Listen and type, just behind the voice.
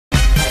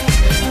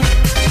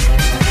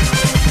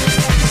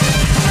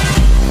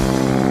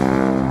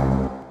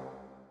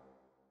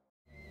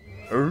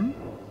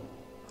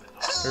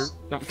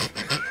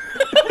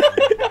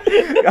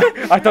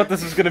I thought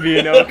this was gonna be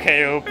an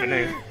okay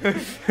opening.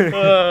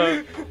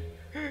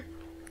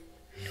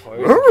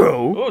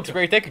 Oh, it's a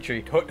great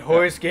decantry.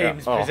 Horse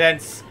Games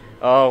presents.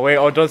 Oh wait!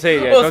 Oh, don't say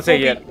it yet! Don't say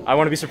it yet! I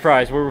want to be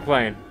surprised. What we're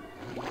playing?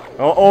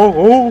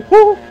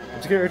 Oh!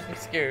 I'm scared. I'm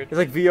scared. It's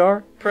like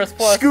VR. Press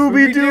plus.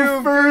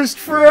 Scooby-Doo First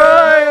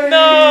Frights!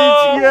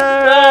 No! Yay!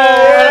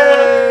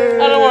 No!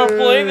 I don't want to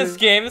play this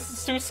game. This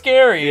is too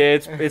scary. Yeah,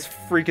 it's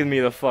freaking me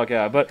the fuck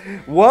out. But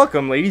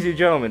welcome, ladies and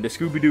gentlemen, to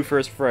Scooby-Doo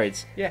First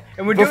Frights. Yeah,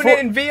 and we're doing it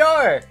in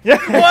VR. Yeah.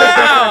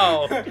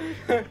 Wow!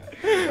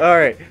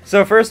 Alright,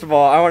 so first of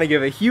all, I want to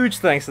give a huge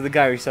thanks to the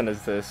guy who sent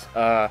us this.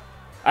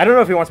 I don't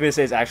know if he wants me to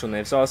say his actual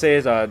name, so I'll say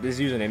his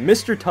username,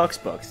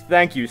 MrTuxBux.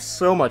 Thank you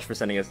so much for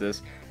sending us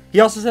this. He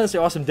also sent us the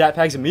awesome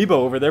Datpags Amiibo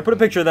over there. Put a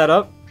picture of that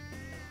up.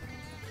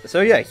 So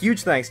yeah,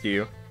 huge thanks to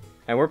you.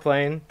 And we're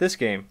playing this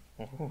game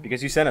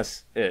because you sent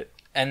us it.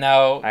 And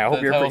now I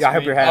hope you're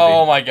happy.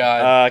 Oh my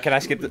god. Can I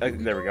skip the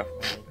there we go.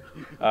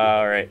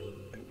 Alright.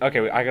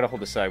 Okay, I gotta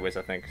hold this sideways,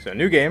 I think. So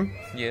new game.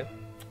 Yeah.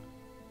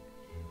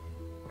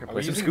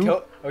 Play some Scoob.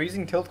 Are we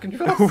using tilt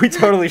controls? We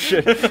totally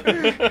should.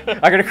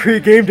 I gotta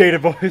create game data,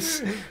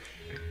 boys.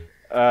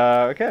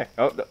 Okay.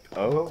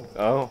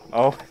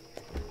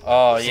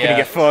 Oh It's yeah. gonna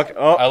get fucked.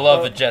 Oh. I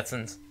love the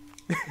Jetsons.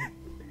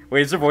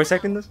 Wait, is there voice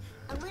acting this?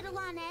 A little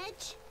on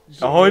edge.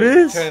 Oh, it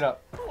is. Turn it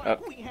up.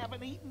 We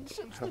haven't eaten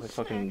since Probably the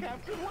fucking- snack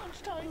after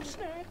lunchtime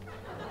snack.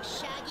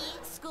 Shaggy,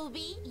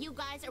 Scooby, you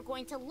guys are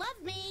going to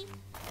love me.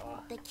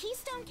 The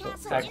Keystone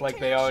Castle Act like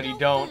they already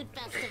International don't.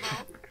 Food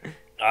Festival.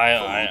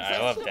 I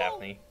love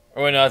Daphne.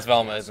 Oh wait, no, that's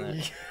Velma, isn't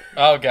it?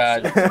 Oh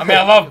god. I mean,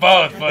 I love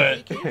both,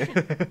 but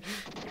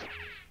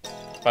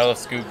I love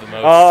Scoob the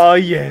most. Oh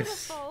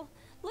yes. Wonderful.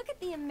 Look at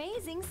the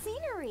amazing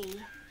scenery.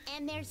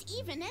 And there's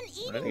even an What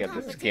do eating they got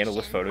this competition.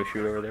 scandalous photo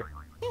shoot over there?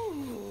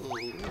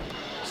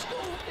 Scoop,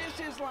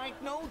 this is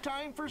like no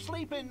time for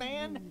sleeping,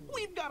 man.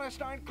 We've got to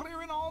start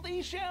clearing all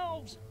these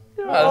shelves.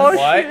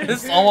 What?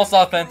 This is almost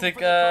authentic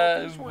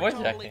voice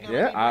acting.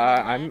 Yeah,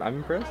 I'm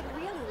impressed. I'd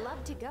really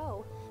love to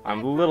go.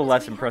 I'm a little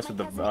less impressed with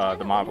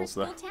the models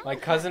though. My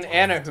cousin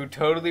Anna, who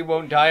totally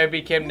won't die or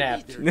be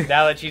kidnapped.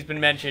 Now that she's been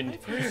mentioned.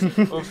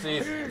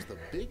 Oopsies.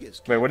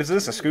 Wait, what is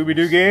this? A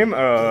Scooby-Doo game?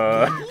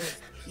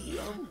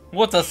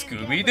 What's a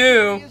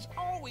Scooby-Doo?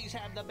 Always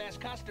have the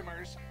best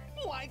customers,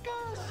 like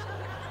us.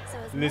 So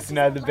as Listen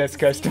much to as the I'd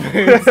best like to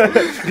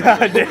customers.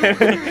 God damn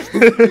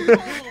it.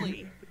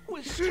 Totally.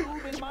 With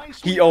Scoob in my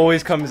He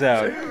always comes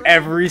out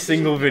every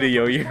single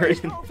video you're in.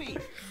 trophy.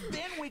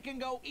 Then we can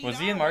go eat Was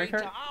he in our Mario way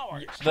to Kart?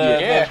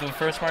 ours. The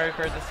first Mario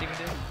Kart that Steven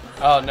did?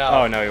 Oh no.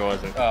 Oh no, he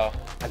wasn't. Oh.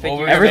 I think Well, you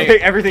we're gonna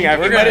Everything I've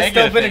we're It gonna might have make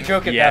still it a been a thing.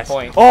 joke at Yes. that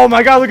point. Oh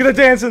my god, look at that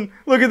dancing!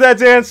 Look at that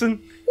dancing!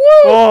 Woo!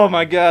 Oh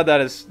my god,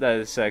 that is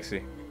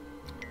sexy.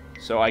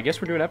 So I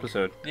guess we're doing an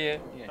episode. Yeah.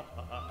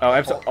 Oh,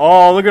 episode.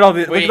 Oh, look at all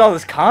this! Look Wait. at all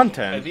this Are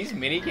content. these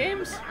mini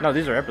games? No,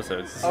 these are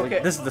episodes. This is, Okay.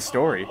 this is the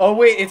story. Oh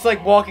wait, it's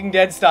like Walking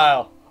Dead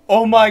style.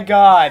 Oh my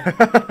god.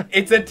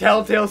 It's a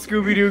Telltale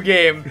Scooby-Doo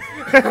game.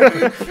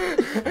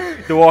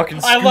 The Walking.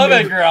 I love Scooby.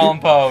 Edgar Allan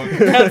Poe.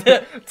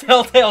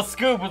 Telltale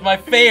Scoob was my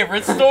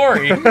favorite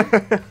story.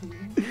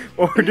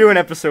 Well, we're doing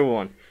episode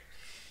 1.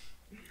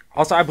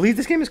 Also, I believe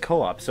this game is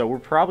co-op, so we're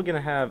probably gonna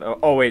have.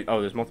 Oh wait,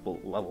 there's multiple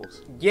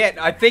levels. Yeah,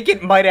 I think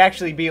it might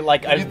actually be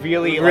like a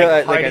really Really,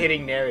 like like a-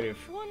 hard-hitting narrative.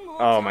 One more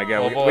Oh my time. god,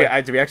 Oh, wait,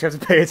 boy. do we actually have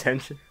to pay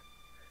attention?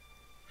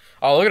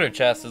 Oh, look at her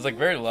chest. It's like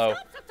very low.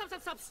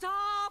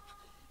 Stop!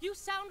 You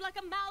sound like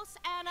a mouse,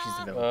 Anna.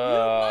 She's the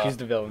villain. She's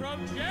the villain.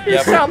 You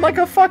Yep. sound like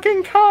a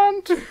fucking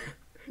cunt.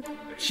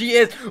 She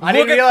is. I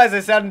didn't realize I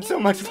sounded so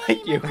much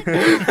like you.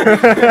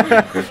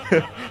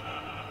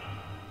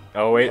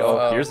 Oh wait,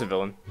 Uh-oh. here's the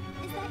villain.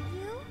 Is that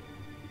you?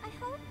 I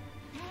hope.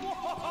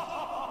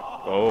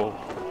 Oh.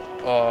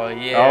 Oh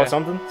yeah. Oh,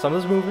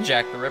 something's moving.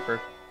 Jack the Ripper.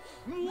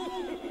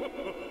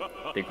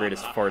 The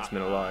greatest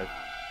fartsman alive.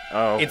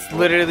 Oh. It's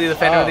literally the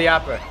Phantom of the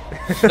Opera.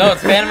 No,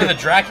 it's Phantom of the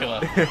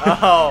Dracula.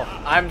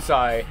 Oh, I'm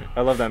sorry.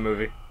 I love that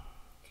movie.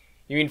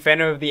 You mean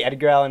Phantom of the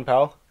Edgar Allan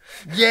Poe?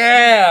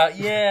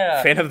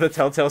 Yeah. Fan of the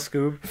Telltale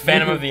Scoob.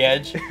 Phantom of the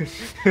Edge.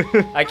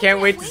 I can't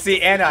wait to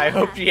see Anna. I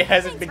hope she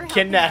hasn't been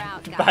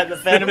kidnapped by the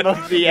Phantom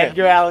of the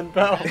Edgar Allan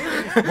Poe.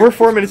 We're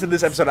 4 minutes in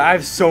this episode. I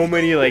have so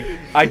many like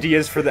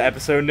ideas for the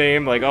episode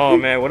name. Like, oh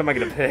man, what am I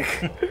gonna pick?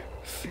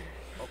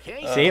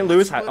 St.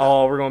 Louis High.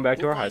 Oh, we're going back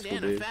to our high school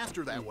days.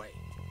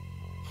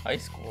 High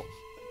school.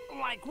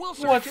 Like we'll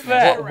What's search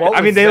that? in the What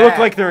I mean, was they look that?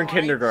 like they're in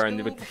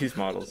kindergarten with these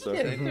models. So.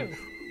 Yeah, they do.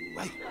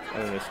 I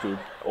don't know, Scoob.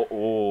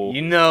 Oh.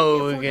 You know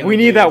we're gonna We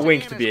need do- that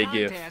wink to be a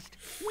gift.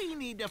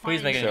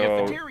 Please make it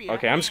a So, gift.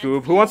 okay, I'm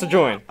Scoob. Who wants to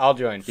join? I'll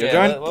join. You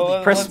Yeah, join?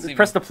 let's press see.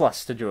 press the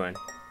plus to join.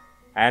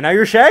 And now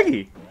you're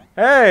Shaggy.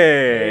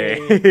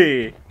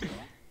 Hey.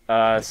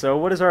 So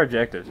what is our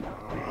objective?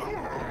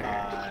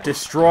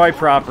 Destroy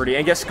property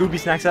and get Scooby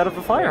Snacks out of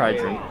a fire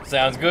hydrant.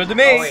 Sounds good to Oh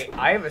me. wait,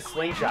 I have a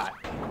slingshot.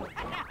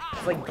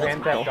 It's like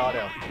Grand Theft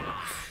Auto.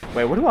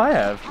 Wait, what do I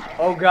have?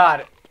 Oh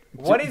god.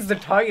 What is the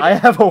target? I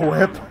have a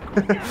whip.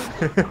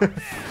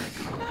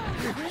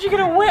 Where'd you get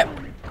a whip?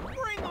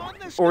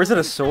 Or is it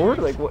a sword?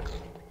 Like what?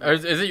 Or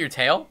is it your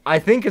tail? I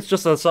think it's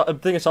just a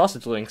thing of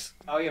sausage links.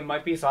 Oh, yeah, it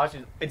might be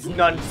sausage. It's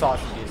none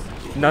sausages.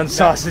 None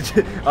sausage.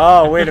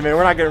 Oh, wait a minute.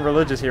 We're not getting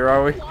religious here,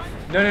 are we?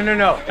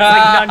 No. It's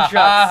like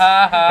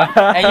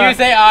nunchucks. And you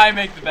say I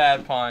make the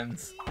bad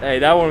puns. Hey,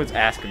 that one was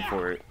asking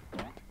for it.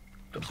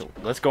 So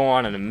let's go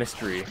on in a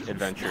mystery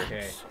adventure.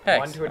 Okay. Hey,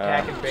 One to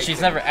attack and bake.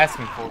 She's never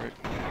asking for it.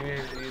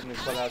 Using the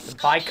clubhouse to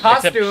buy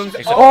costumes.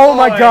 except- Oh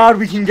my boy. god,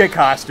 we can get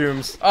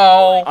costumes.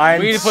 Oh, I'm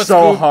we need to put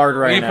so Scoob, hard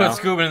right we need to now.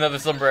 put Scoob in another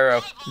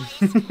sombrero.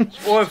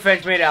 Or a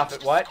French maid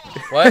outfit. What?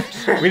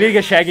 What? We need to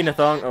get Shaggy in a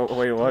thong. Oh,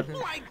 wait, what?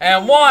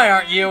 And why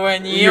aren't you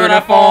in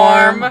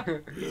uniform?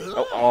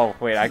 Oh,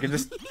 wait, I can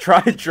just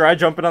try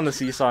jumping on the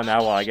seesaw now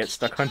while I get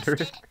stuck under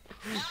it.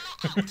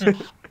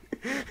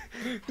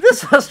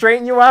 This will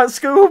straighten you out,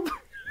 Scoob.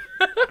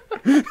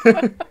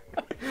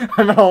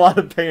 I'm in a lot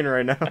of pain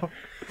right now.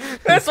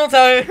 This will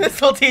tell you. This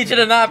will teach you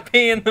to not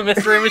pee in the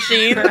mystery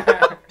machine.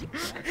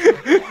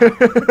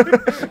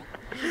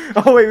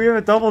 Oh wait, we have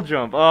a double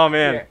jump. Oh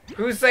man. Yeah.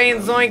 Who's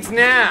saying zoinks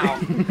now?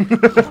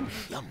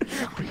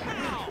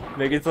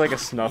 Maybe it's like a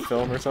snuff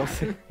film or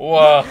something.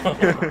 Whoa.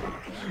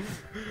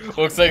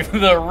 Looks like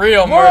the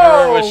real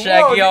murderer was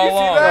Shaggy whoa, all did you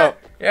see along. that?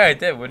 Yeah, I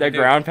did. What did That you do?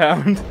 ground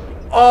pound.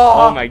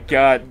 Oh, Oh my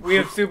god. we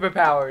have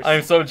superpowers.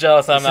 I'm so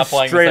jealous I'm This not is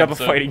playing straight this up a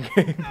episode. fighting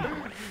game.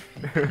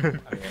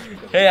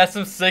 Hey, that's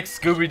some sick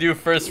Scooby-Doo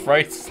first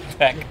Frights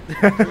tech.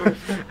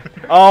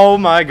 Oh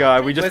my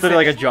god, we just did Listen.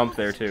 like a jump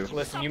there too.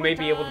 Listen, you may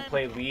be able to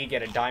play League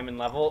at a diamond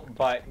level,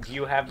 but do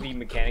you have the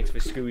mechanics for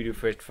Scooby-Doo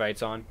First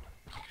Fights on?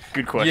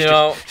 Good question. You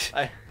know,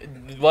 I-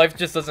 life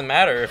just doesn't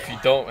matter if you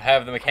don't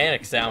have the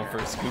mechanics down for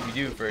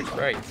Scooby-Doo first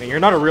Frights. And you're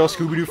not a real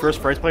Scooby-Doo First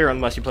Frights player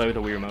unless you play with a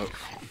Wii remote.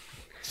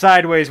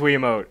 Sideways Wii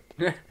remote.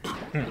 We're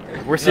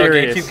No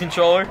serious. GameCube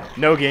controller?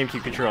 No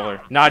GameCube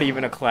controller. Not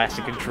even a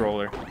classic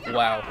controller.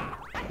 Wow.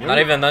 Not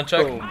even a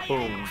nunchuck? Boom,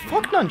 boom.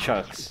 Fuck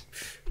nunchucks.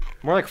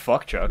 More like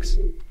fuck chucks.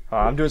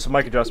 I'm doing some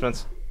mic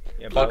adjustments.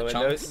 Yeah, by the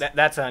Fuck way, chunks.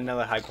 that's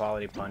another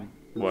high-quality pun.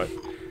 What?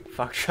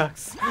 Fuck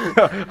chucks.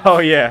 Oh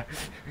yeah.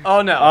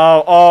 Oh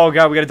no. Oh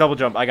god, we got a double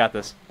jump. I got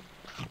this.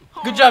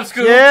 Good job,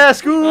 Scoob! Yeah,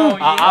 Scoob.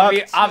 Oh,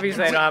 yeah.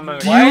 Obviously, I don't have my.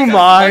 Do Why you is it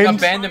mind? like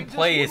abandoned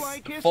place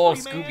full of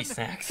Scooby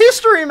Snacks?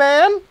 History,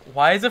 man.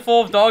 Why is it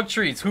full of dog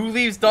treats? Who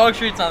leaves dog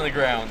treats on the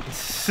ground?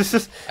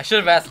 I should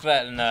have asked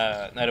that in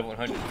Night of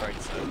 100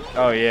 Frights.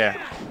 Oh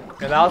yeah.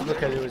 Yeah, that was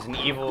because it was an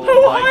evil.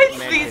 Who like, hides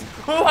mannequin. these?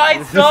 Who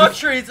hides dog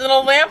treats in a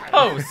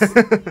lamppost?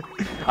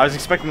 I was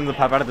expecting them to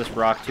pop out of this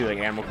rock too, like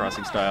Animal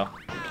Crossing style.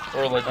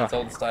 Or Legend of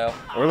Zelda style.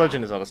 Or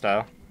Legend of Zelda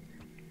style.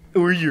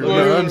 Or your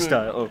Whoa. mom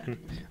style.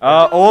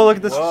 Oh, look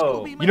at this.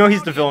 Whoa. You know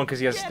he's the villain because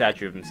he has a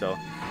statue of himself.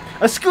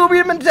 A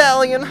Scooby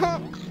medallion. Huh?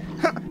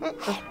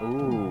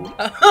 Ooh.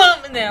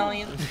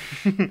 Medallion.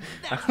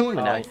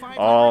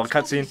 Oh,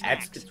 cutscene.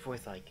 It's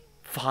worth like.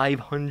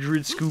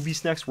 500 Scooby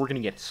Snacks. We're gonna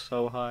get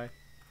so high.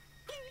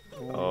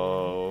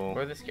 Oh. What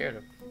are they scared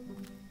of?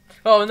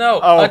 Oh no!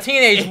 Oh. A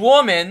teenage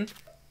woman!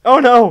 Oh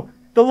no!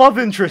 The love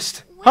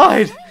interest.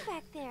 Hide. What's doing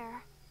back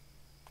there?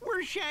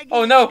 We're Shaggy.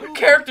 Oh no!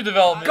 Character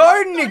development!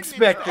 Garden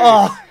inspector.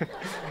 Oh.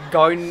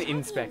 Garden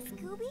inspector.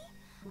 Scooby?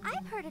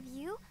 I've heard of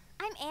you.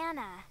 I'm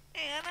Anna.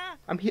 Anna?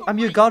 I'm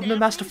your gardener,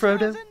 Master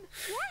Frodo.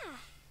 Yeah.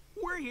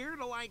 We're here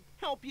to, like,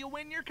 help you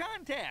win your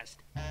contest.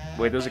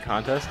 Wait, there's a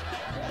contest?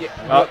 Yeah.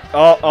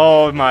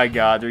 Oh my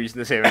god, they're using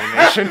the same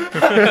animation.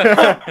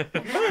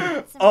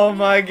 Oh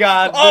my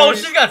God. Oh,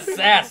 dude. she's got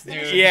sass,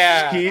 dude!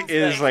 Yeah. He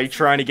is like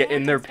trying to get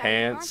in their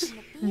pants.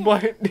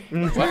 What?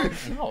 What?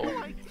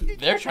 No.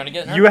 They're trying to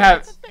get her. You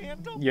have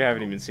Phantom. you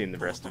haven't even seen the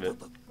rest of it.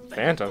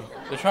 Phantom.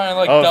 They're trying to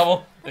like Oh.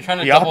 double. They're trying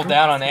to The double opera?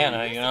 down on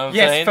Anna. You know what I'm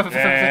Yes. saying?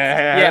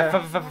 Yeah.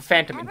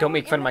 Phantom. And don't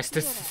make fun of my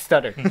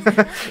stutter.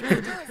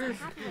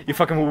 You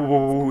fucking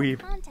weeb.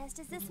 Contest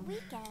is this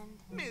weekend.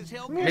 Ms.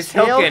 Hilton. Miss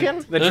Hilton. Hilton.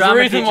 The There's a drama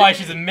reason teacher. why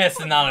she's a miss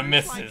and not a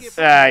missus.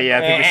 Yeah,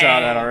 I think we saw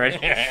that already.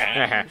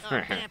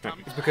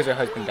 It's because her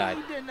husband died.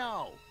 Need to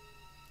know.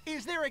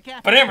 Is there a Is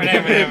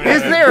cafeteria?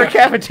 there a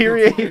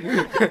cafeteria?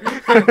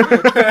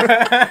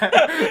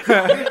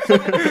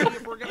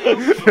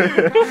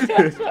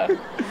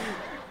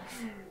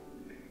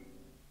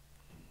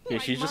 Yeah,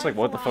 she's just like,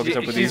 what the fuck is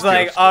up with these She's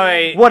like, jokes?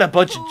 alright. What a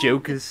bunch of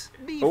jokers.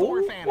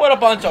 Before Phantom. What a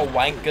bunch of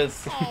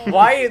wankers.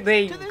 Why are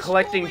they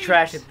collecting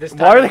trash at this time?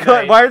 Why are they? of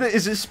night? Why are they?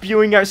 Is it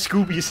spewing out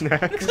Scooby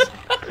Snacks?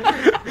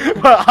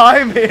 Well,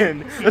 I'm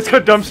in. Let's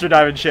go dumpster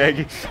diving,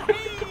 Shaggy.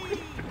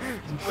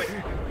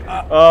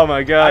 Oh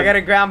my god. I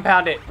gotta ground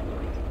pound it.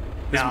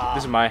 This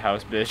is my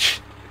house, bitch.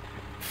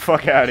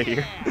 Fuck out of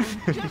here.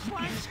 Just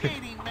like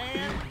skating,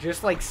 man.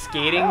 Just like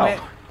skating. Ow.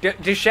 Man.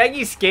 Does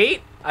Shaggy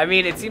skate? I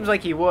mean, it seems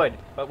like he would.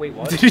 But wait,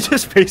 what? Did you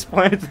just face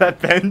plant into that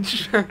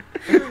bench?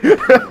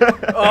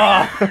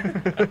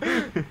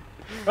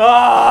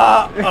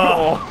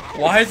 Oh,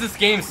 Why is this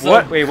game so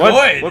What? Wait, what?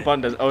 good? What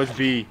button does? Oh, it's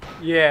B.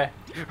 yeah.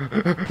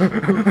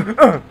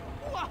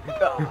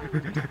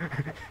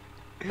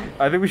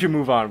 I think we should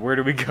move on. Where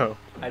do we go?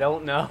 I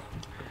don't know.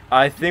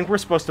 I think we're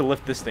supposed to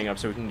lift this thing up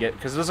so we can get,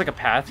 because there's like a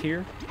path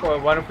here. Or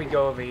what if we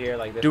go over here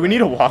like this? Do we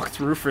need a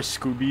walkthrough for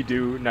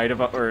Scooby-Doo Night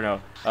of, or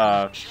no,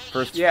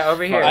 first? Yeah,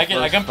 over here. I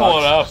can pull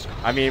it up.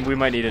 I mean, we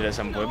might need it at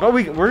some point, but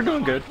we're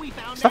doing good.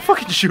 Stop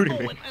fucking shooting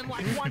me.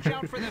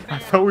 I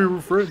thought we were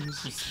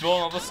friends. You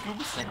spilling all the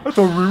Scooby Snacks. I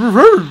thought we were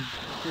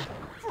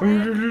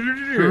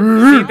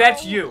friends. See,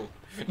 that's you.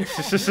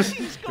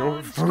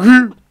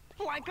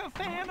 Like a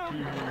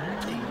phantom.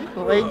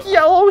 Like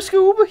yellow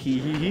Scoob. Hee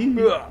hee hee.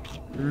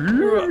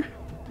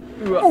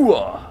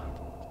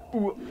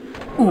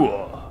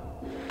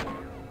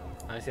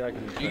 I see like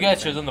You guys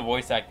should have done the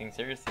voice acting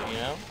seriously, you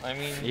know? I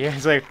mean... Yeah,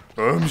 it's like,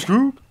 I'm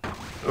Scoob.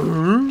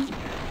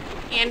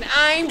 And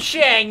I'm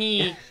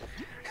Shaggy.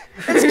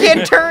 Let's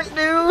get turned,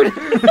 dude.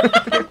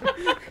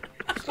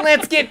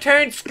 Let's get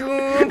turned,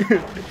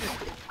 Scoob.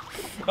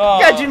 Oh.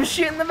 Got you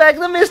shit in the back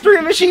of the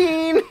mystery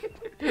machine.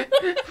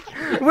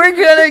 We're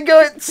gonna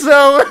go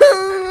so.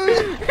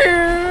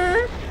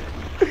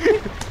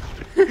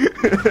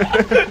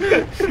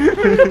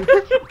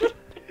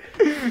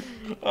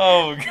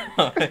 Oh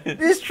god.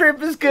 This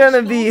trip is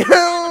gonna be.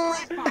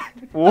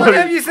 What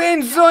have you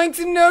saying zoinks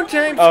in no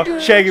time, Oh,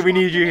 Scoob? Shaggy, we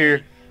need you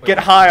here. Get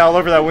high all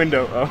over that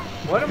window. Oh.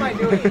 What am I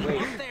doing?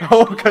 Wait.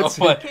 Oh, cutscene.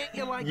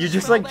 what? You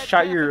just like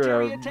shot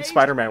your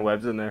Spider-Man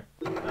webs in there.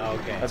 Oh,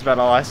 okay. That's about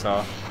all I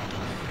saw.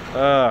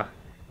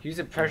 Use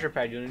a pressure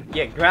pad, Julian.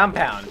 Yeah, ground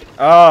pound.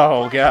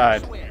 Oh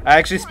god.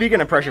 Actually, speaking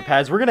of pressure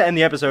pads, we're gonna end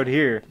the episode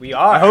here. We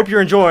are. I hope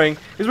you're enjoying,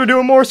 because we're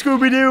doing more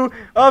Scooby-Doo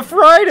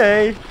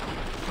Friday.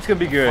 It's gonna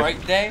be good.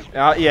 Fright Day?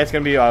 Yeah, it's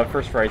gonna be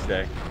first Frights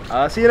Day.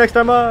 See you next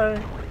time.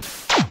 Bye.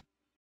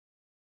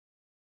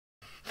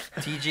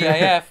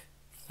 TGIF.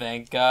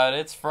 Thank God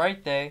it's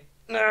Fright Day.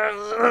 Wait,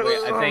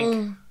 I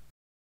think